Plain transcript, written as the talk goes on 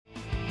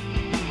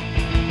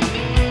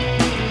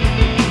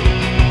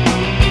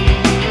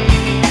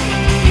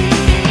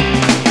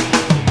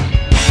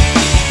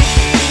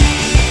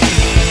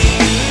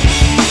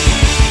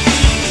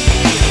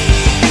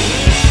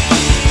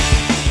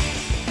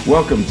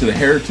Welcome to the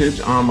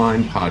Heritage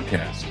Online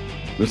Podcast.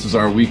 This is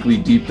our weekly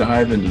deep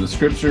dive into the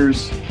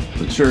scriptures,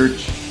 the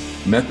church,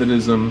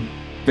 Methodism,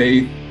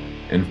 faith,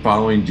 and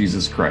following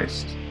Jesus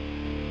Christ.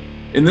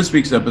 In this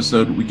week's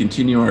episode, we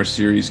continue our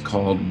series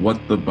called What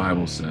the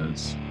Bible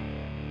Says.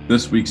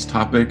 This week's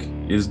topic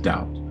is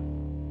doubt.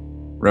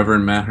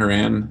 Reverend Matt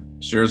Horan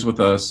shares with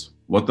us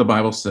what the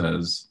Bible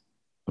says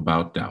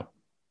about doubt.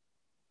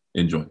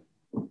 Enjoy.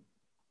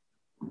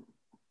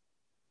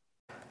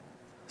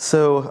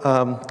 So,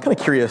 kind of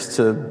curious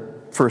to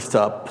first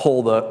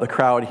poll the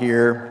crowd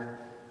here.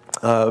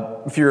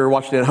 If you're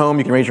watching at home,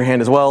 you can raise your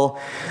hand as well.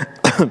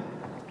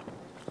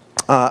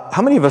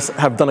 How many of us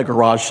have done a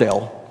garage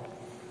sale?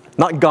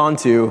 Not gone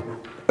to,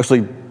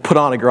 actually put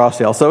on a garage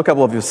sale. So a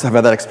couple of us have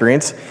had that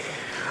experience.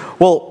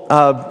 Well,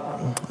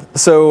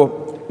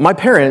 so my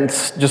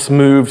parents just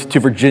moved to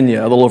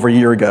Virginia a little over a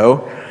year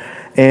ago.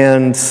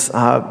 And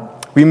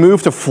we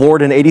moved to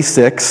Florida in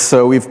 '86,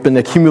 so we've been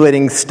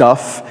accumulating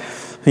stuff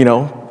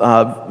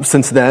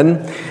since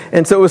then.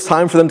 And so it was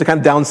time for them to kind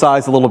of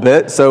downsize a little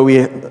bit. So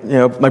we,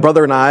 my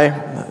brother and I,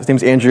 his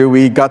name's Andrew,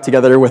 we got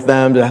together with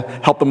them to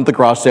help them with the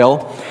garage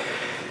sale.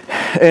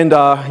 And,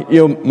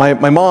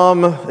 my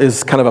mom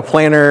is kind of a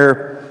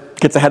planner,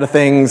 gets ahead of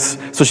things.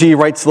 So she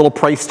writes little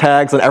price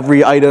tags on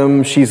every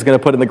item she's going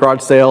to put in the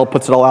garage sale,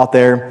 puts it all out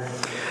there.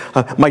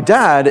 My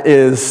dad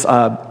is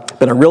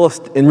been in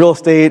real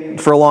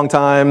estate for a long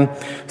time.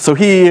 So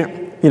he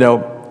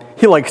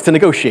likes to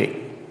negotiate.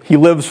 He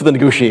lives for the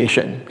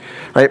negotiation,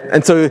 right?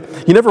 And so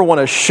you never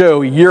want to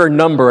show your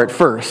number at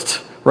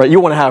first, right? You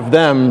want to have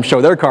them show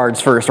their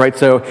cards first, right?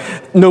 So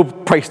no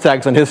price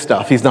tags on his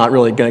stuff. He's not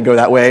really going to go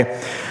that way.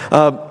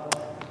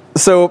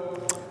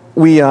 So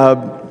we,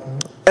 and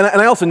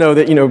I also know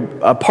that,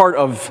 a part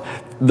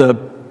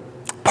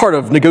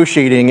of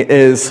negotiating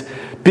is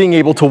being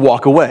able to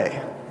walk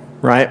away,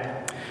 right?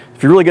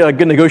 If you're really a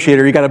good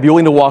negotiator, you got to be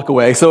willing to walk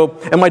away. So,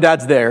 and my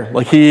dad's there.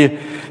 Like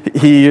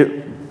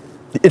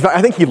in fact,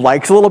 I think he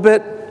likes a little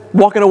bit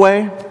walking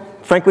away,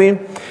 frankly.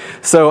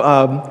 So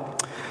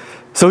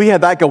he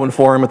had that going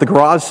for him at the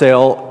garage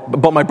sale.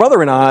 But my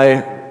brother and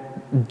I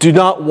do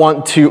not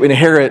want to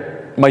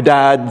inherit my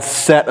dad's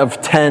set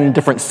of 10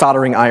 different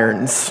soldering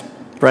irons,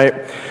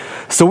 right?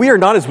 So we are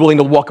not as willing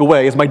to walk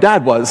away as my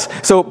dad was.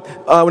 So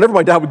whenever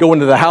my dad would go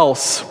into the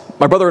house,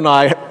 my brother and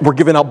I were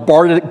giving out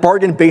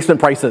bargain basement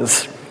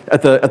prices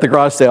at the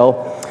garage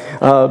sale.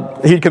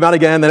 He'd come out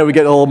again, then it would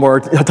get a little more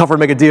tougher to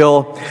make a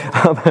deal.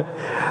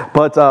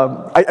 But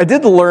I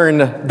did learn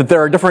that there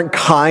are different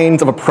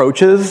kinds of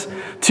approaches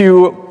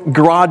to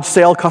garage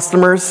sale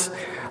customers.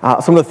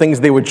 Some of the things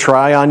they would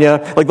try on you,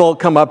 like they'll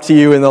come up to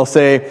you and they'll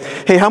say,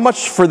 "Hey, how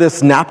much for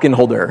this napkin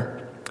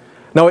holder?"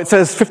 Now it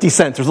says 50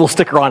 cents. There's a little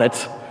sticker on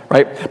it,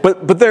 right?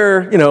 But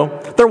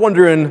they're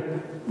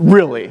wondering,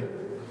 really,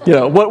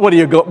 what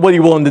are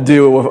you willing to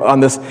do on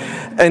this?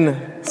 And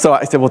so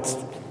I said, well, it's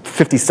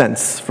 50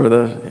 cents for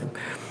the,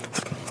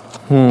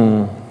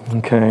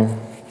 okay.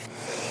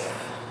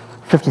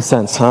 50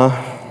 cents, huh?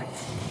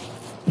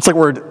 It's like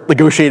we're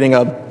negotiating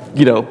a,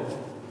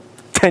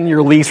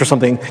 10-year lease or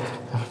something.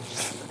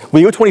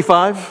 Will you go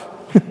 25?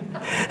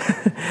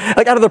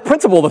 Like out of the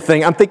principle of the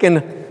thing, I'm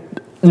thinking,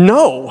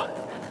 no,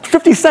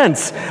 50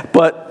 cents.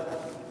 But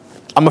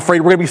I'm afraid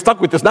we're going to be stuck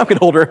with this napkin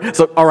holder.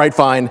 So, all right,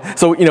 fine.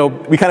 So,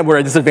 we kind of were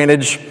at a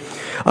disadvantage.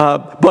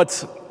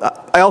 But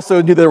I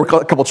also knew there were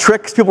a couple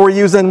tricks people were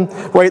using,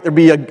 right? There'd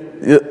be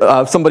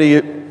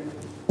somebody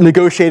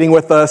negotiating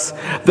with us,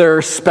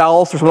 their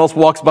spouse or someone else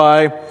walks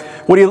by.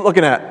 What are you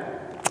looking at?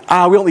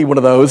 We don't need one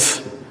of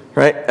those,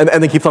 right? And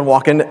then keeps on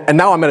walking. And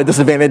now I'm at a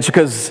disadvantage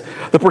because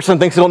the person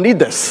thinks they don't need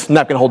this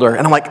napkin holder.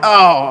 And I'm like,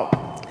 oh,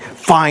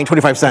 fine,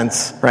 25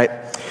 cents, right?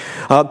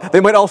 They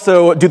might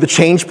also do the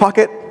change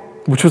pocket,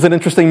 which was an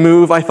interesting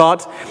move, I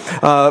thought.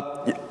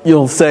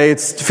 You'll say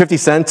it's 50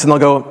 cents, and they'll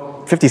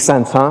go, 50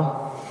 cents, huh?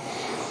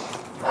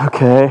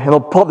 Okay, and they'll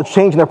pull out the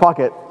change in their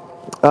pocket.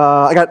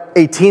 I got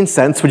 18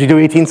 cents. Would you do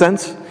 18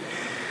 cents?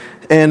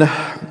 And,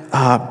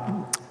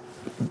 and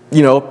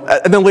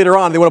then later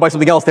on, they want to buy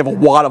something else. They have a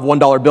wad of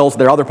 $1 bills in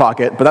their other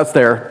pocket, but that's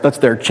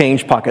their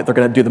change pocket. They're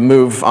going to do the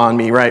move on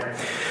me, right?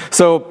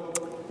 So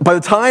by the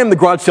time the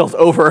garage sale's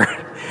over,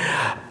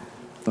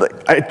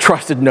 I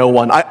trusted no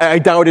one. I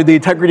doubted the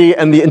integrity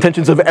and the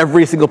intentions of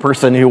every single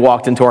person who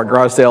walked into our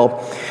garage sale.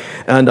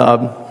 And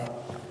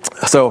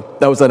so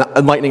that was an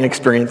enlightening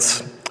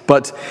experience.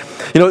 But,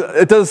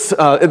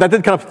 that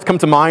did kind of come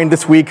to mind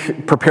this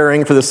week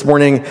preparing for this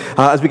morning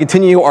as we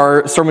continue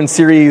our sermon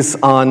series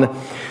on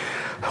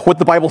what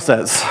the Bible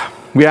says.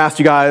 We asked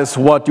you guys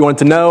what you wanted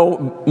to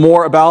know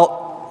more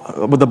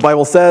about what the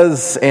Bible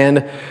says.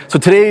 And so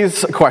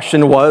today's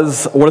question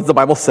was, what does the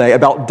Bible say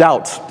about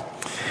doubt?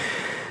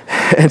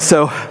 And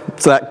so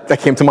that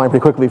came to mind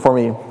pretty quickly for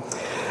me.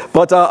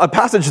 But a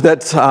passage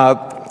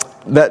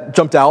that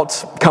jumped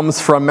out comes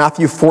from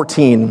Matthew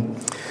 14,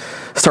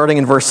 starting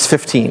in verse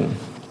 15.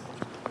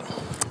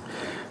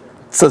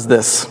 It says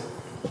this: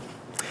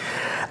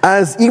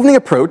 As evening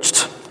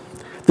approached,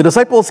 the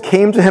disciples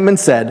came to him and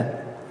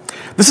said,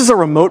 "This is a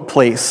remote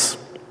place,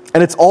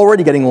 and it's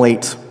already getting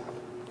late.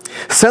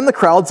 Send the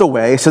crowds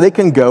away so they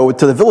can go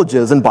to the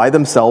villages and buy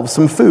themselves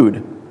some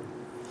food."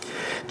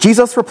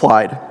 Jesus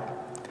replied,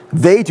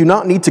 "They do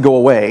not need to go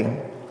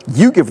away.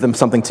 You give them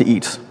something to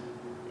eat."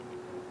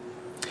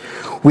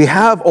 "We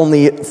have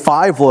only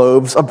 5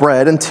 loaves of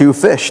bread and 2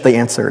 fish," they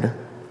answered.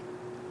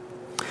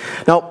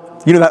 Now,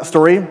 you know that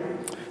story?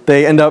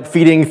 They end up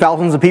feeding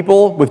thousands of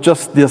people with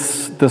just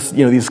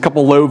these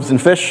couple loaves and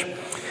fish.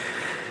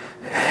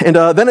 And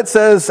then it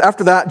says,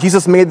 after that,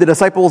 Jesus made the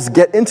disciples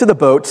get into the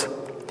boat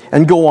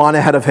and go on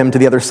ahead of him to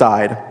the other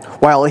side,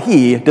 while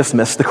he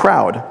dismissed the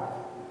crowd.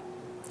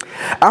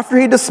 After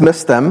he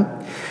dismissed them,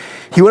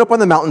 he went up on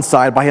the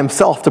mountainside by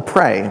himself to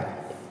pray.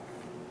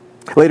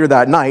 Later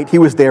that night, he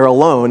was there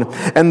alone,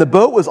 and the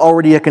boat was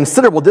already a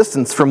considerable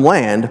distance from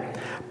land,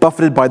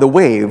 buffeted by the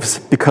waves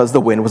because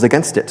the wind was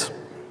against it.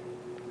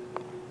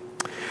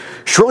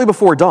 Shortly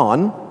before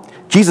dawn,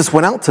 Jesus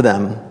went out to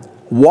them,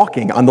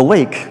 walking on the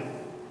lake.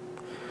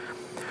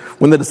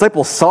 When the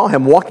disciples saw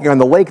him walking on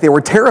the lake, they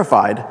were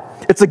terrified.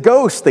 "It's a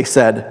ghost," they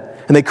said,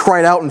 and they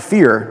cried out in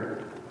fear.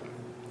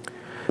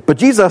 But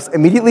Jesus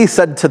immediately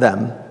said to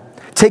them,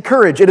 "Take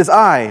courage, it is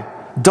I.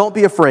 Don't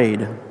be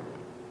afraid."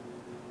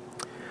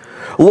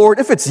 "Lord,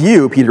 if it's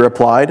you," Peter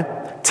replied,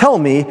 "tell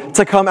me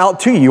to come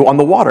out to you on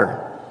the water."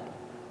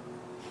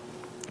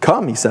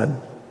 "Come," he said.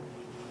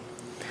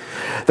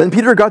 Then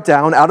Peter got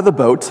down out of the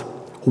boat,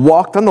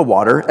 walked on the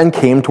water, and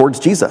came towards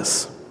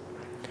Jesus.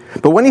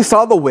 But when he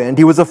saw the wind,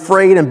 he was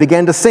afraid and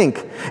began to sink,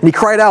 and he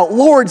cried out,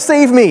 "Lord,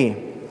 save me!"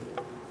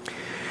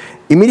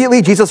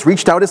 Immediately Jesus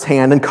reached out his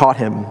hand and caught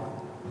him.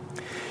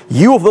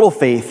 "You of little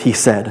faith," he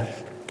said,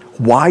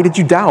 "why did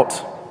you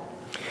doubt?"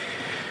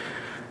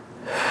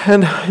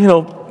 And,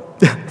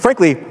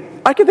 frankly,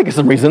 I can think of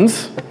some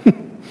reasons.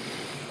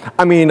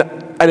 I mean,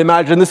 I'd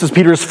imagine this is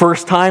Peter's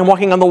first time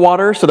walking on the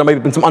water, so there might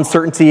have been some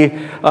uncertainty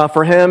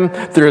for him.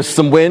 There's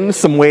some wind,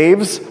 some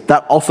waves.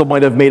 That also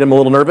might have made him a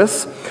little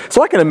nervous.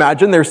 So I can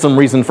imagine there's some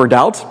reason for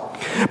doubt.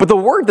 But the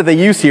word that they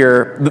use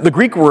here, the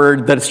Greek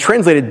word that is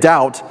translated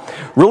doubt,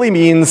 really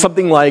means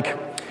something like,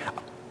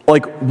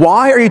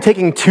 why are you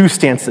taking 2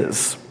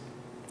 stances?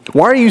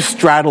 Why are you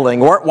straddling?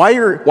 Why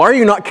are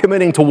you not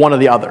committing to one or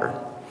the other?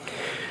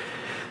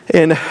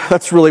 And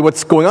that's really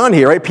what's going on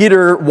here, right?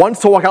 Peter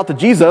wants to walk out to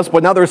Jesus,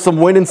 but now there's some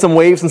wind and some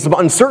waves and some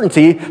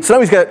uncertainty. So now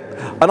he's got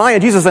an eye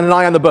on Jesus and an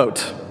eye on the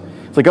boat.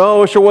 It's like,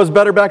 oh, it sure was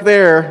better back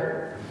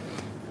there.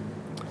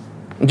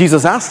 And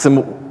Jesus asks him,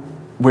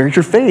 where's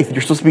your faith?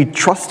 You're supposed to be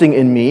trusting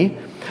in me,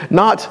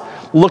 not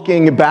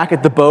looking back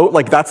at the boat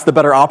like that's the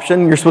better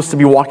option. You're supposed to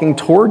be walking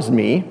towards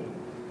me,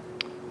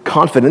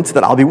 confident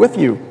that I'll be with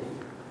you.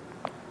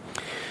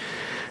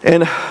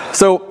 And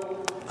so,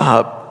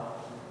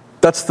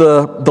 that's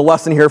the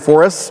lesson here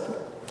for us,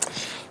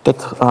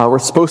 that we're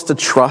supposed to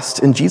trust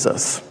in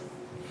Jesus.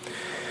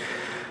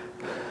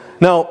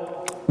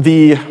 Now,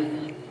 the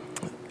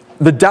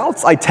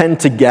doubts I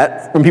tend to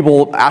get when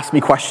people ask me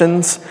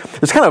questions,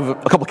 there's kind of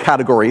a couple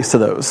categories to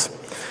those.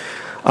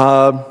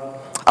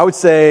 I would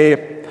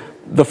say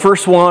the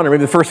first one, or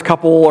maybe the first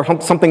couple, or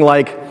something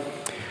like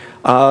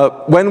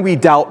when we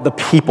doubt the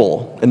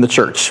people in the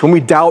church, when we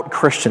doubt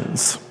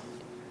Christians.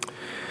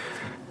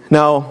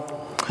 Now,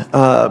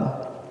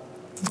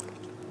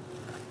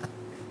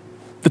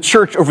 the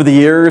church over the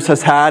years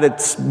has had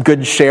its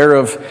good share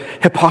of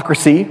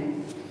hypocrisy.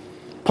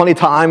 Plenty of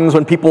times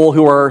when people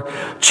who are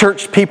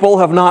church people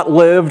have not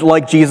lived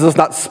like Jesus,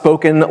 not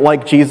spoken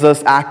like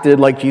Jesus, acted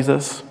like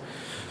Jesus.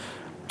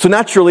 So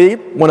naturally,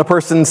 when a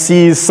person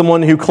sees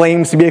someone who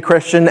claims to be a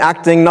Christian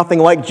acting nothing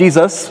like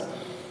Jesus,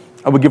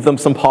 I would give them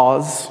some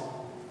pause.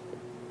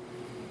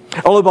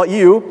 I don't know about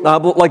you,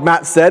 but like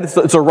Matt said,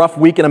 it's a rough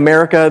week in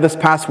America this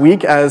past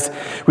week as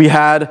we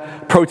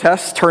had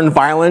protests turn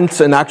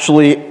violent and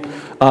actually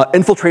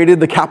infiltrated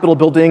the Capitol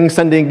building,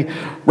 sending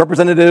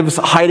representatives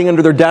hiding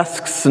under their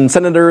desks and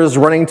senators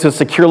running to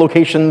secure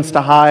locations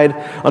to hide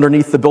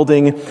underneath the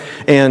building.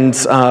 And,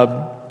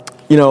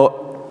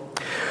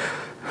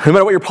 no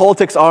matter what your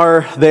politics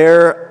are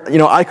there,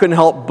 I couldn't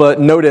help but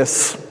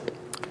notice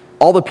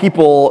all the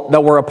people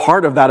that were a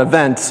part of that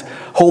event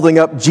holding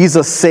up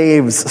 "Jesus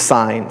Saves"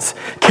 signs,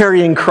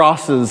 carrying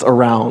crosses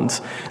around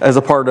as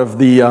a part of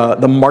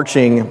the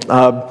marching,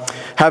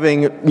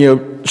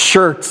 having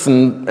shirts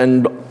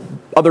and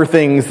other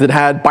things that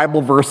had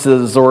Bible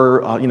verses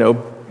or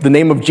the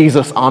name of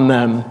Jesus on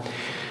them.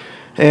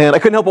 And I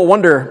couldn't help but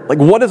wonder,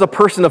 what is a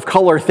person of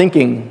color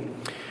thinking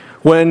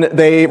when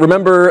they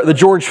remember the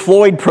George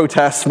Floyd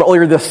protests from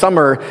earlier this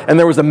summer and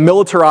there was a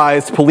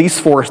militarized police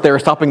force there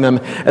stopping them,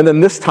 and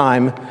then this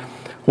time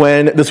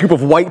when this group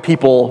of white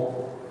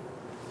people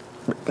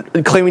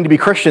claiming to be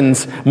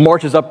Christians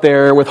marches up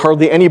there with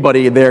hardly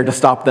anybody there to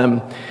stop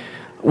them.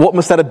 What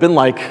must that have been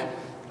like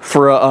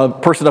for a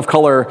person of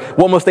color?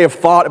 What must they have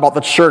thought about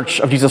the Church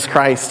of Jesus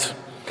Christ?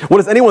 What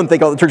does anyone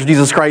think about the Church of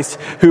Jesus Christ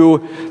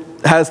who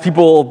has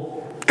people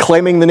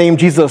claiming the name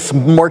Jesus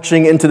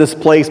marching into this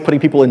place, putting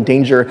people in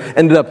danger,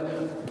 ended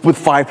up with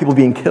 5 people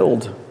being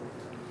killed?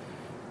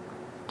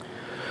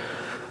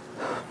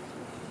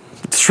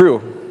 It's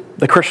true.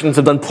 The Christians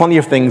have done plenty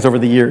of things over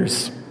the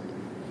years.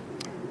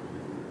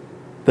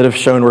 that have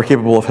shown we're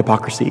capable of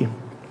hypocrisy.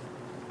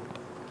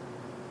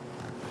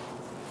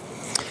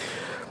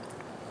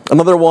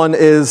 Another one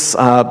is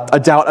a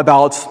doubt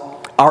about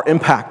our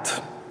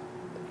impact.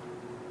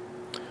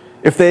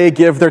 If they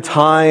give their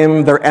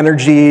time, their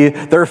energy,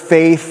 their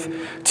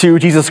faith to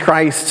Jesus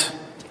Christ,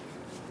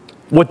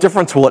 what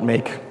difference will it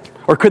make?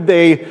 Or could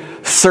they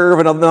serve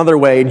in another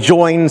way,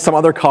 join some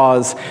other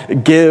cause,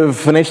 give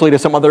financially to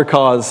some other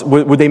cause?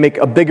 Would they make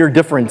a bigger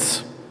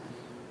difference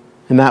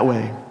in that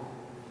way?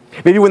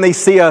 Maybe when they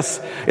see us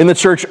in the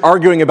church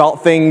arguing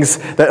about things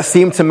that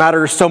seem to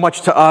matter so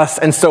much to us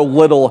and so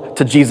little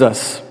to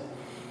Jesus.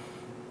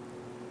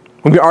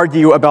 When we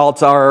argue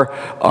about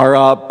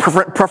our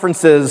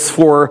preferences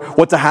for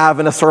what to have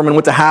in a sermon,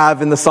 what to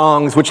have in the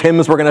songs, which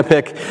hymns we're going to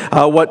pick,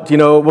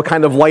 what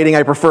kind of lighting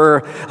I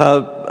prefer.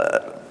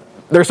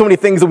 There are so many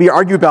things that we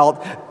argue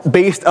about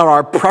based on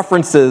our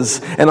preferences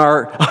and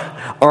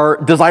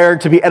our desire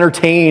to be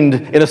entertained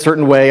in a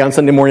certain way on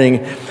Sunday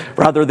morning,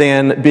 rather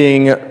than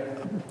being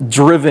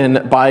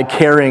driven by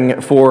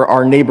caring for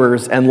our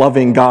neighbors and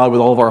loving God with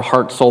all of our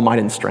heart, soul, mind,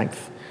 and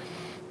strength.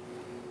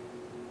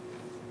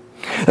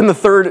 And the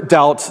third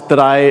doubt that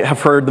I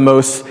have heard the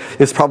most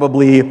is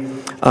probably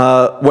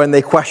when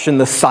they question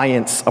the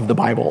science of the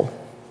Bible.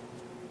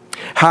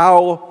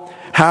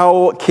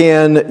 How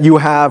can you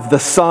have the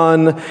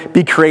sun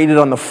be created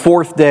on the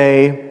fourth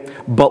day,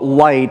 but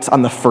light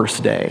on the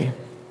first day?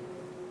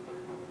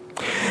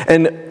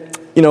 And,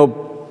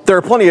 there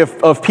are plenty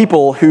of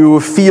people who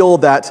feel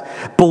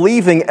that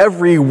believing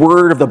every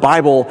word of the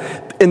Bible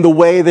in the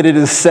way that it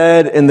is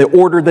said, in the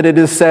order that it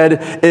is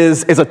said,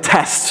 is a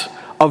test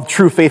of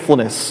true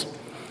faithfulness.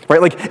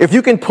 Right? Like, if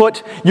you can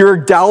put your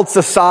doubts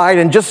aside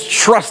and just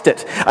trust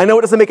it. I know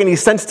it doesn't make any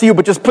sense to you,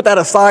 but just put that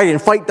aside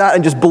and fight that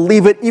and just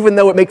believe it, even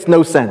though it makes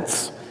no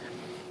sense.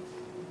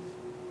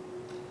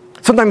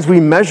 Sometimes we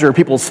measure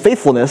people's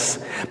faithfulness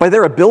by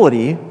their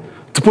ability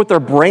to put their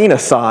brain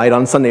aside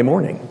on Sunday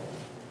morning.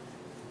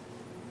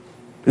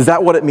 Is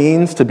that what it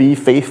means to be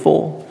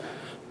faithful?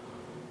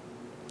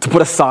 To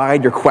put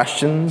aside your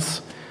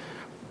questions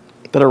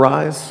that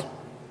arise?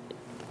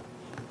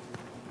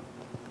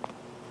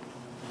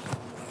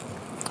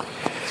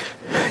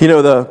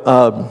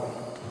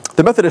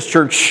 The Methodist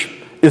Church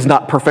is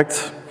not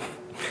perfect.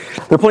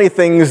 There are plenty of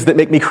things that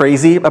make me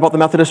crazy about the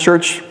Methodist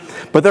Church,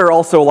 but there are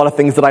also a lot of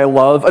things that I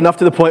love, enough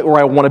to the point where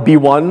I want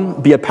to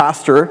be a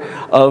pastor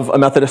of a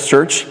Methodist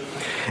church.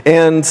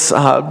 And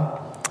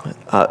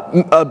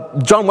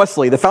John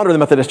Wesley, the founder of the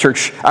Methodist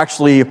Church,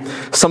 actually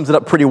sums it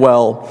up pretty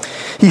well.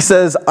 He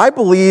says, "I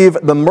believe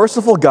the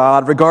merciful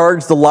God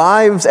regards the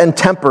lives and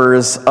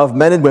tempers of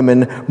men and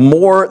women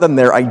more than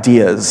their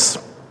ideas.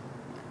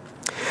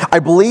 I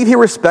believe he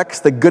respects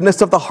the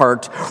goodness of the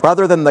heart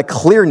rather than the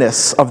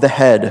clearness of the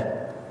head.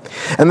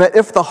 And that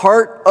if the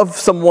heart of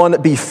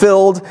someone be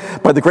filled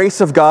by the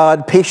grace of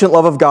God, patient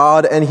love of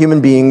God and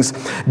human beings,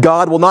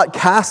 God will not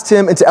cast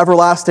him into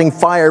everlasting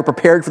fire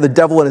prepared for the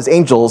devil and his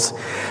angels,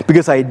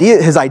 because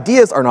his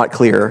ideas are not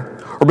clear,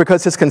 or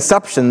because his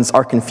conceptions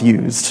are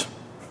confused."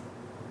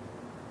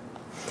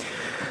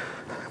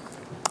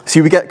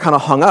 See, we get kind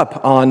of hung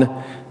up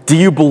on, do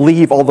you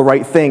believe all the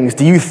right things?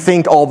 Do you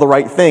think all the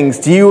right things?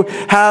 Do you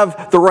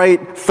have the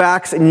right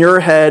facts in your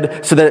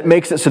head so that it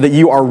makes it so that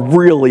you are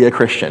really a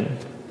Christian?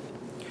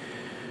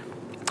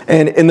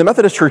 And in the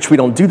Methodist Church, we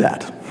don't do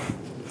that.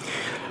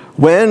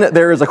 When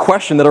there is a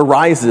question that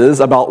arises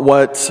about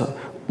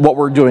what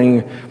we're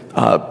doing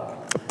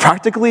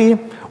practically,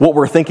 what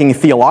we're thinking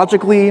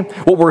theologically,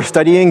 what we're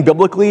studying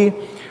biblically,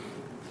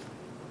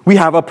 we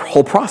have a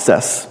whole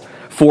process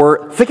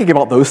for thinking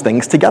about those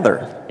things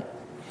together.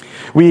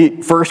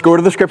 We first go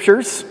to the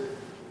scriptures,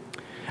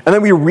 and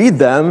then we read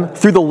them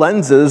through the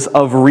lenses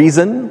of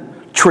reason,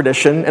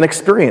 tradition, and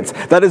experience.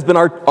 That has been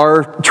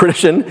our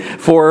tradition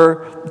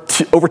for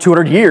over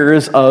 200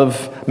 years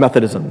of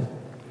Methodism,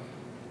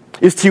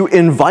 is to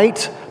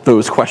invite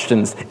those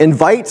questions,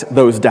 invite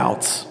those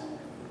doubts.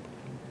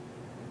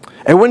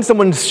 And when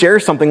someone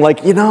shares something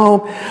like,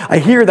 I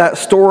hear that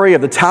story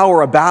of the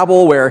Tower of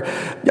Babel where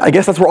I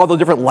guess that's where all the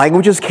different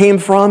languages came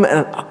from,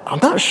 and I'm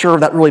not sure if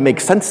that really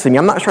makes sense to me.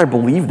 I'm not sure I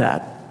believe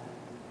that.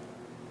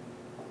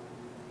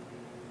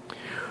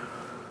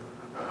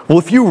 Well,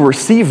 if you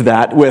receive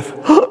that with,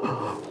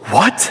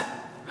 what?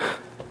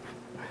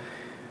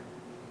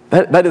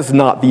 That is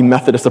not the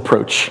Methodist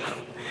approach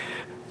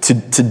to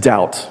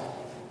doubt,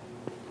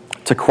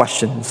 to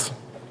questions.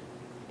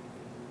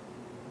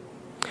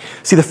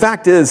 See, the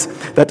fact is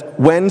that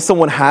when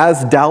someone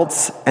has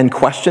doubts and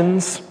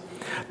questions,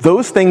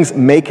 those things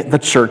make the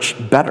church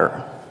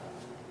better.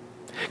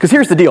 Because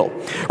here's the deal,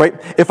 right?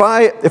 If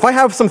I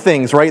have some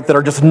things, right, that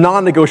are just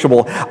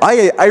non-negotiable,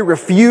 I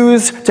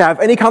refuse to have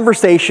any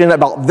conversation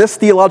about this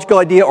theological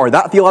idea or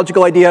that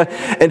theological idea.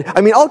 And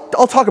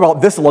I'll talk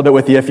about this a little bit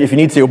with you if you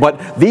need to,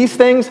 but these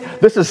things,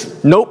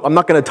 nope, I'm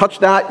not going to touch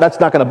that. That's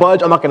not going to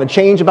budge. I'm not going to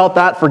change about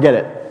that. Forget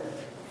it.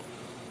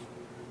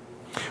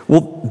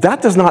 Well,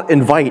 that does not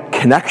invite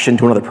connection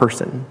to another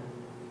person.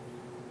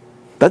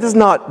 That does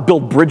not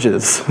build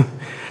bridges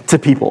to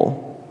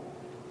people.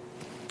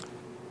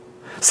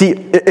 See,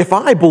 if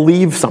I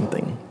believe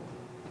something,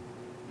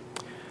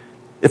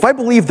 if I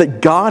believe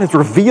that God has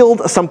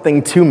revealed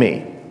something to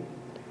me,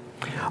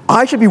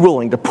 I should be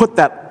willing to put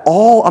that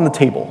all on the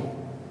table.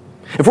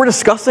 If we're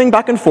discussing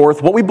back and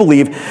forth what we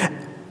believe,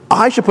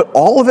 I should put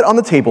all of it on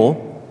the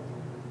table,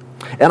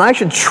 and I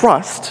should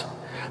trust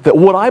that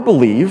what I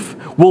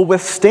believe will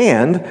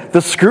withstand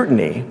the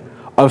scrutiny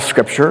of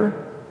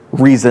Scripture,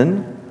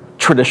 reason,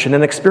 tradition,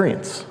 and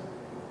experience.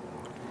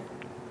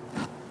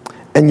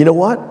 And you know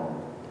what?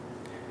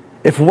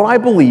 If what I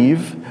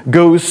believe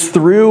goes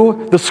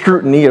through the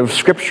scrutiny of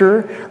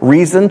Scripture,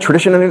 reason,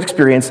 tradition, and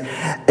experience,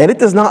 and it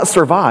does not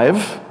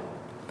survive,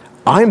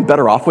 I'm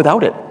better off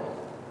without it.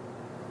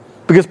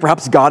 Because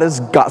perhaps God has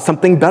got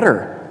something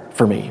better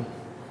for me.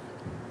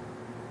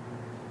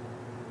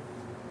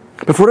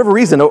 But for whatever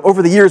reason,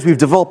 over the years, we've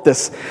developed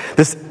this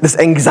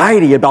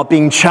anxiety about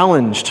being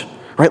challenged,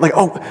 right? Like,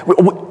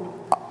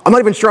 I'm not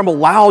even sure I'm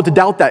allowed to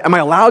doubt that. Am I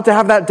allowed to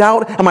have that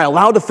doubt? Am I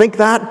allowed to think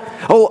that?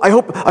 Oh, I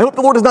hope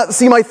the Lord does not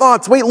see my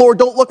thoughts. Wait, Lord,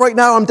 don't look right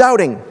now. I'm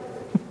doubting.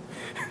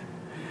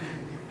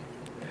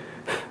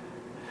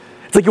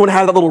 It's like you want to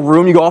have that little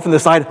room. You go off and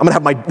decide,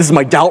 this is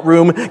my doubt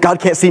room. God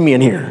can't see me in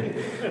here,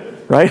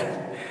 right?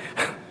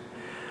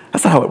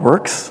 That's not how it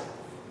works.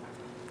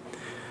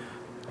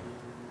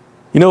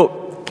 You know,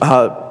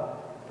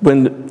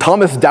 when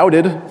Thomas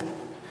doubted,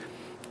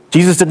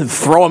 Jesus didn't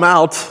throw him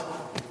out.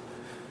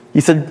 He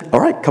said, all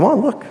right, come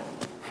on, look.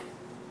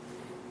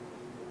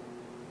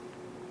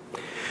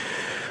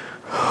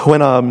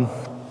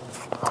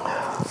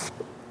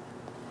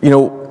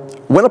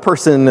 When a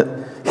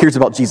person hears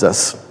about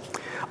Jesus,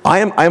 I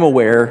am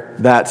aware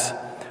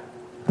that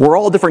we're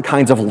all different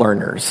kinds of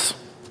learners,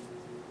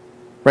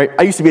 right?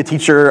 I used to be a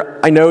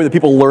teacher. I know that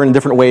people learn in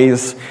different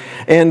ways,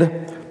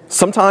 and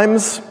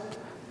sometimes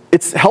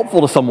it's helpful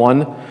to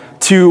someone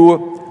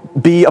to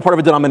be a part of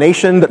a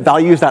denomination that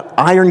values that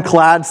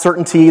ironclad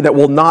certainty that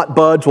will not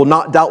budge, will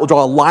not doubt, will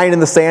draw a line in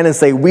the sand and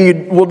say, we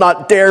will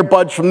not dare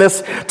budge from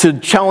this. To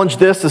challenge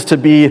this is to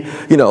be,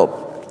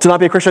 to not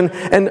be a Christian.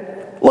 And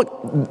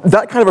look,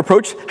 that kind of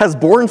approach has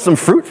borne some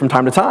fruit from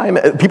time to time.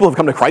 People have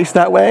come to Christ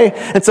that way.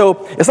 And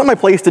so it's not my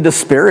place to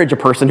disparage a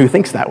person who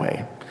thinks that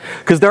way.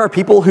 Because there are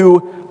people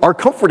who are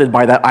comforted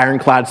by that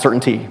ironclad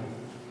certainty.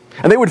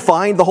 And they would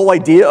find the whole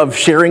idea of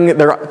sharing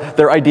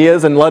their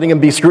ideas and letting them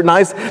be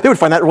scrutinized, they would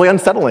find that really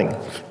unsettling.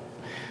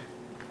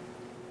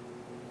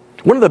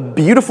 One of the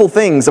beautiful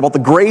things about the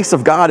grace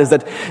of God is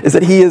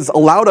that He has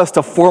allowed us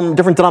to form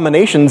different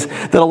denominations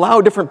that allow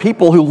different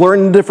people who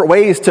learn in different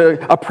ways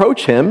to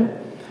approach Him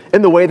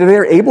in the way that they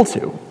are able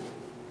to.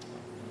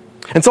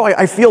 And so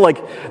I feel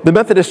like the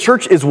Methodist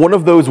Church is one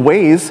of those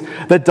ways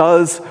that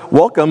does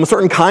welcome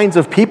certain kinds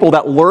of people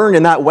that learn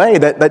in that way,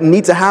 that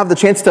need to have the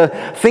chance to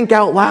think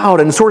out loud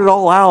and sort it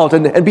all out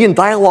and be in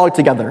dialogue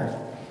together.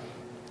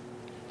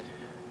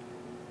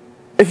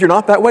 If you're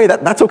not that way,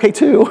 that's okay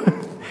too.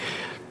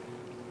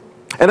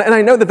 And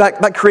I know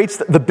that creates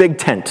the big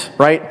tent,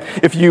 right?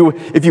 If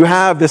you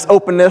have this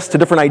openness to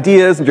different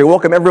ideas and you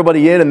welcome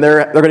everybody in and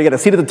they're going to get a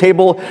seat at the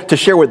table to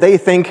share what they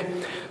think,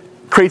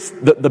 creates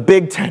the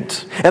big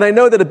tent. And I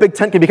know that a big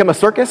tent can become a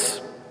circus,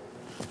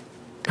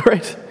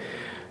 right?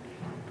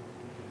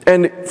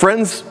 And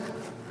friends,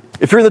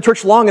 if you're in the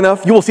church long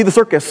enough, you will see the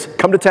circus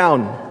come to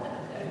town.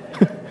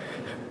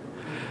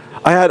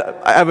 I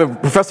have a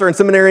professor in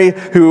seminary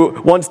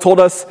who once told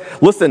us,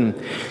 listen,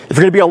 if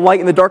you're going to be a light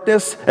in the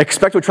darkness,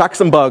 expect to attract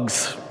some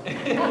bugs.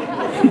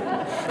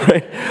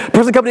 Right?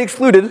 Present company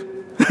excluded,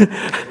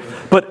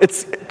 but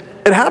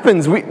it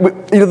happens.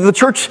 The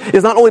church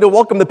is not only to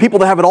welcome the people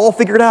that have it all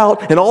figured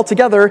out and all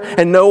together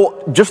and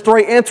know just the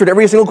right answer to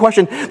every single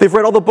question. They've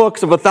read all the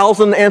books of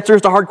 1,000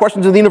 answers to hard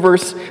questions in the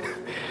universe.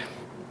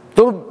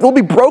 There'll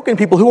be broken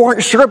people who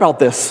aren't sure about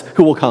this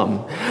who will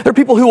come. There are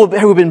people who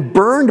have been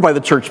burned by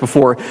the church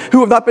before, who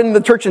have not been in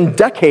the church in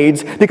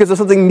decades because of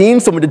something mean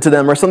someone did to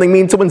them or something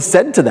mean someone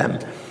said to them.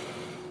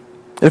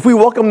 And if we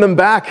welcome them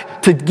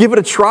back to give it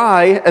a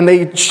try and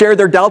they share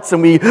their doubts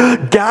and we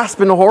gasp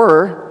in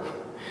horror,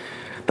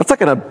 that's not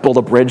going to build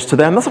a bridge to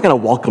them. That's not going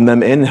to welcome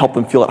them in and help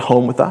them feel at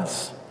home with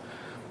us.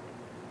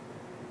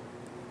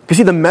 You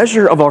see, the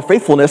measure of our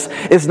faithfulness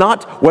is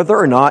not whether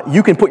or not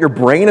you can put your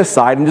brain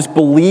aside and just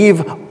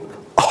believe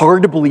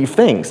hard to believe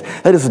things.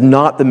 That is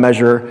not the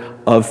measure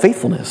of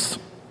faithfulness.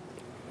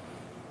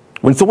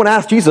 When someone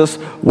asked Jesus,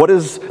 what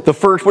is the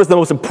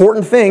most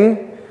important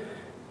thing?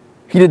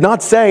 He did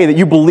not say that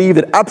you believe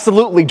that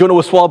absolutely Jonah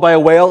was swallowed by a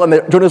whale and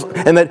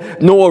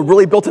that Noah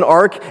really built an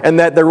ark and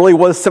that there really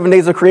was 6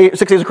 days of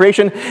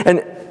creation.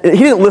 And he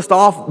didn't list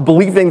off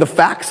believing the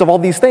facts of all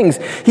these things.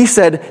 He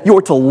said you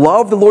are to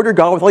love the Lord your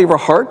God with all your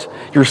heart,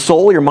 your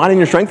soul, your mind, and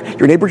your strength,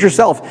 your neighbor as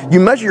yourself. You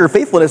measure your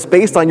faithfulness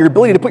based on your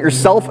ability to put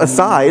yourself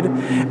aside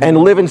and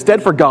live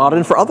instead for God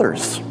and for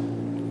others.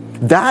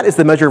 That is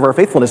the measure of our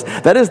faithfulness.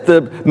 That is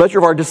the measure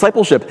of our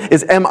discipleship.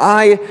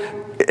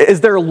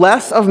 Is there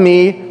less of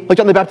me, like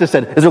John the Baptist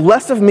said, is there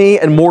less of me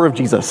and more of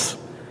Jesus?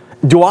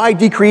 Do I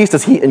decrease?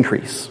 Does he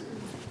increase?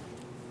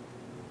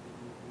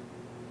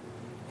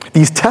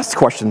 These test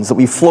questions that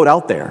we float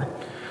out there,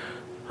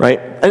 right?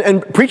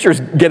 And preachers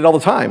get it all the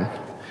time.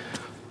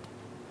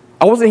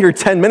 I wasn't here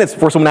 10 minutes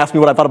before someone asked me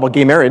what I thought about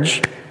gay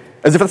marriage,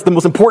 as if that's the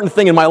most important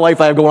thing in my life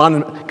I have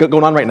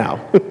going on right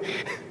now.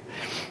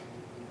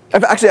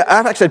 I've actually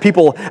had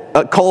people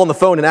call on the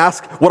phone and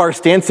ask what our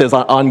stance is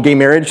on gay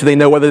marriage, so they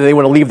know whether they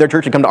want to leave their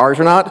church and come to ours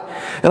or not.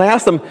 And I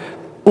asked them,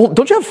 well,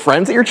 don't you have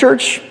friends at your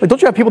church? Like,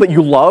 don't you have people that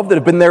you love that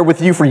have been there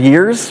with you for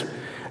years?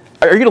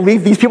 Are you going to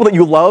leave these people that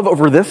you love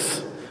over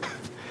this?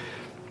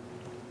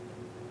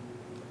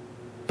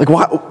 Like,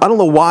 why? I don't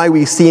know why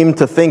we seem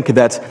to think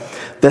that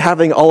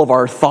having all of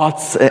our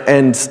thoughts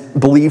and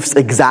beliefs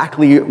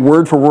exactly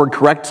word for word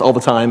correct all the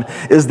time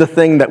is the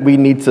thing that we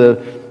need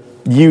to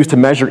use to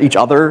measure each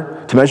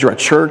other, to measure a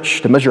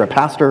church, to measure a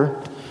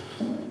pastor.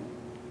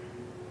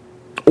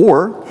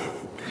 Or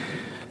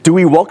do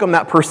we welcome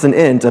that person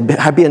in to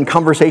be in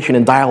conversation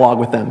and dialogue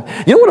with them?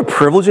 You know what a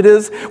privilege it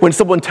is when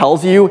someone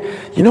tells you,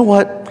 you know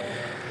what,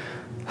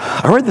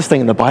 I read this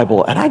thing in the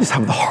Bible and I just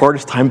have the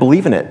hardest time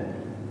believing it.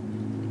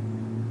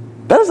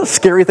 That is a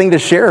scary thing to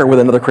share with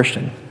another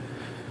Christian,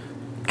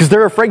 because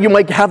they're afraid you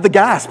might have the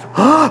gasp.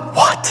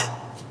 What?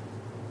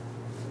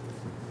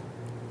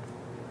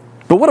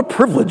 But what a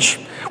privilege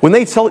when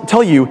they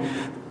tell you,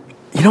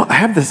 you know, I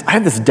have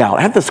this doubt,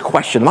 I have this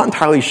question, I'm not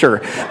entirely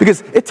sure.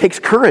 Because it takes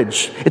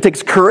courage. It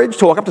takes courage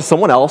to walk up to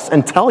someone else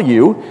and tell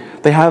you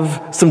they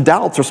have some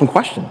doubts or some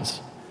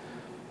questions.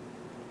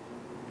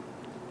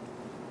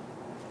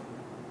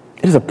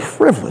 It is a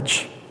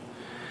privilege.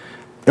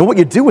 And what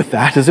you do with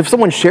that is if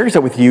someone shares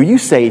that with you, you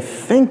say,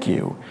 thank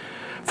you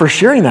for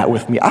sharing that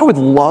with me. I would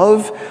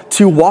love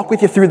to walk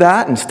with you through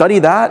that and study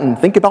that and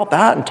think about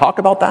that and talk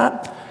about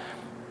that.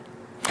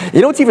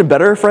 You know what's even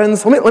better,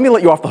 friends? Let me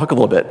let you off the hook a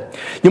little bit.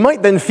 You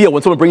might then feel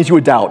when someone brings you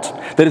a doubt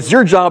that it's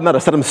your job now to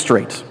set them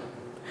straight.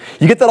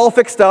 You get that all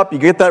fixed up, you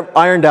get that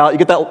ironed out, you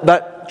get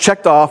that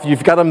checked off,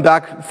 you've got them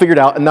back figured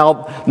out, and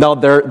now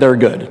they're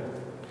good.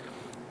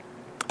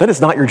 That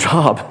is not your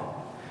job.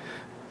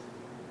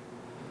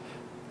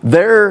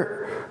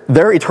 Their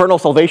eternal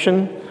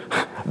salvation,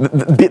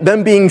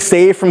 them being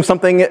saved from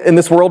something in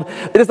this world,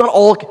 it is not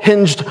all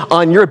hinged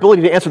on your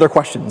ability to answer their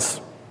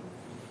questions.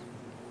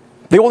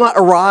 They will not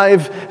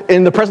arrive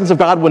in the presence of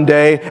God one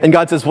day, and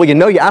God says, well, you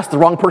know, you asked the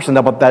wrong person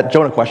about that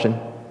Jonah question.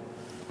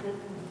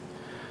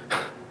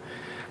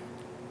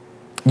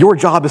 Your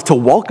job is to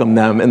welcome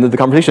them into the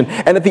conversation.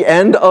 And at the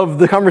end of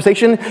the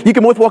conversation, you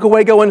can both walk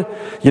away going,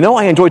 you know,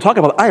 I enjoyed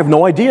talking about it. I have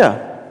no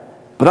idea.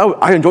 But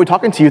I enjoyed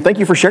talking to you. Thank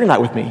you for sharing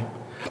that with me.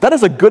 That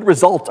is a good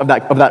result of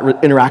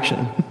that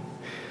interaction.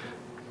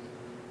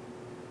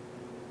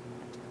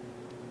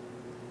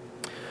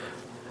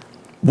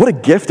 What a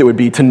gift it would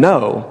be to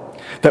know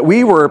that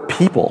we were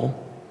people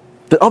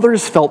that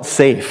others felt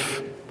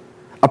safe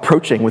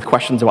approaching with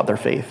questions about their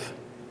faith.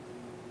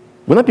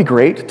 Wouldn't that be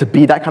great to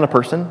be that kind of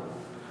person?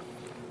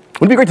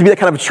 Wouldn't it be great to be that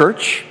kind of a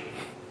church?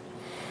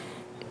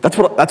 That's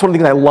one of the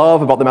things I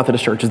love about the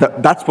Methodist Church, is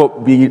that's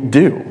what we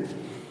do.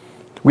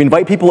 We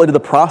invite people into the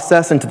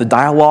process, into the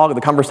dialogue,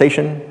 the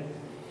conversation.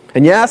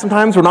 And yeah,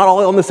 sometimes we're not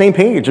all on the same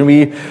page, and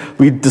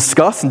we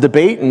discuss and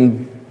debate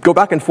and go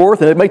back and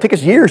forth, and it might take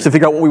us years to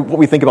figure out what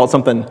we think about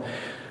something.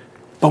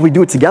 But we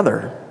do it together.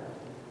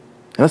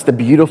 And that's the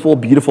beautiful,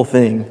 beautiful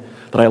thing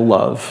that I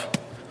love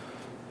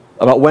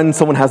about when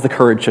someone has the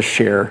courage to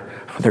share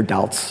their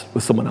doubts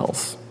with someone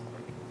else.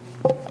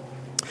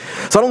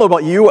 So I don't know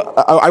about you,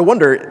 I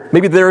wonder,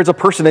 maybe there is a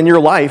person in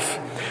your life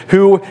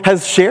who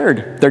has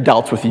shared their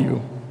doubts with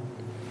you.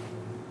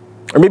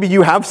 Or maybe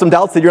you have some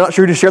doubts that you're not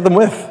sure who to share them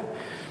with.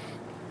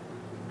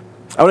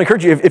 I would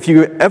encourage you, if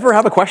you ever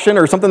have a question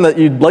or something that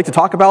you'd like to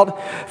talk about,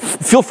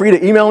 feel free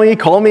to email me,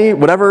 call me,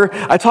 whatever.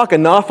 I talk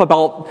enough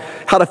about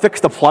how to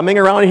fix the plumbing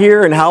around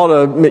here and how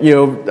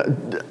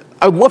to,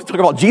 I would love to talk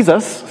about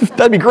Jesus.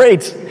 That'd be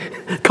great.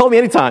 Call me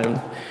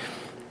anytime.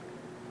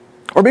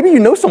 Or maybe you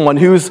know someone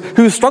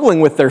who's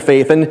struggling with their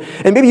faith, and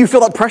maybe you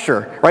feel that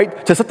pressure,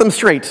 right, to set them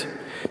straight.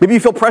 Maybe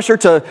you feel pressure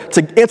to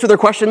answer their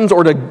questions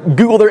or to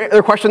Google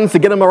their questions to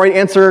get them the right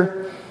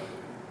answer.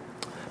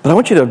 But I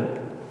want you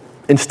to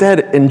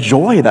instead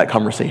enjoy that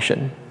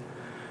conversation.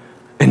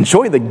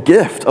 Enjoy the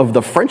gift of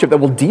the friendship that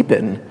will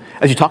deepen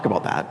as you talk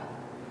about that.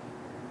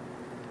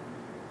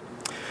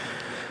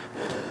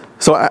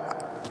 So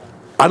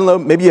I don't know,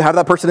 maybe you have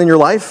that person in your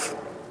life.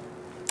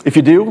 If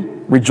you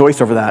do,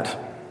 rejoice over that.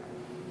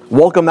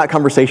 Welcome that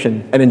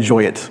conversation and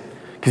enjoy it,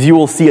 because you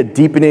will see a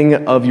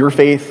deepening of your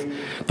faith,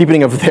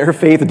 deepening of their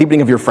faith, a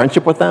deepening of your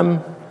friendship with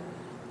them,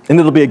 and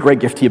it'll be a great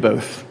gift to you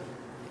both,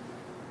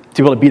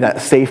 to be able to be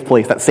that safe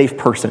place, that safe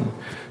person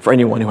for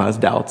anyone who has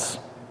doubts.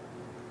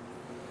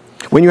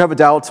 When you have a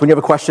doubt, when you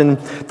have a question,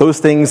 those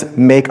things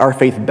make our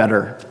faith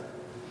better.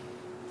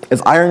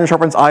 As iron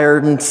sharpens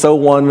iron, so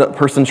one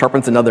person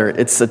sharpens another.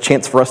 It's a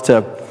chance for us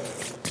to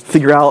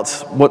figure out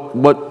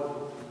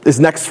what is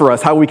next for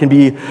us, how we can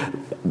be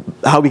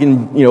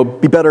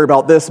better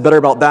about this, better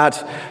about that,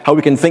 how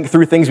we can think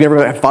through things we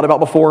never have thought about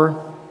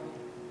before.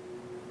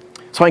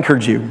 So I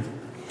encourage you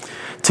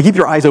to keep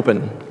your eyes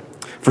open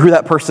for who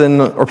that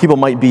person or people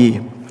might be,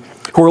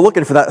 who are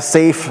looking for that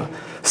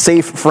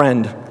safe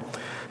friend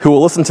who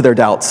will listen to their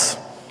doubts,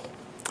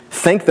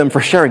 thank them for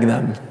sharing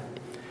them,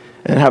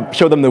 and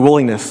show them the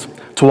willingness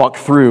to walk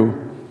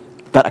through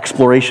that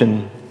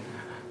exploration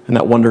and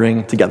that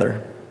wondering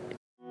together.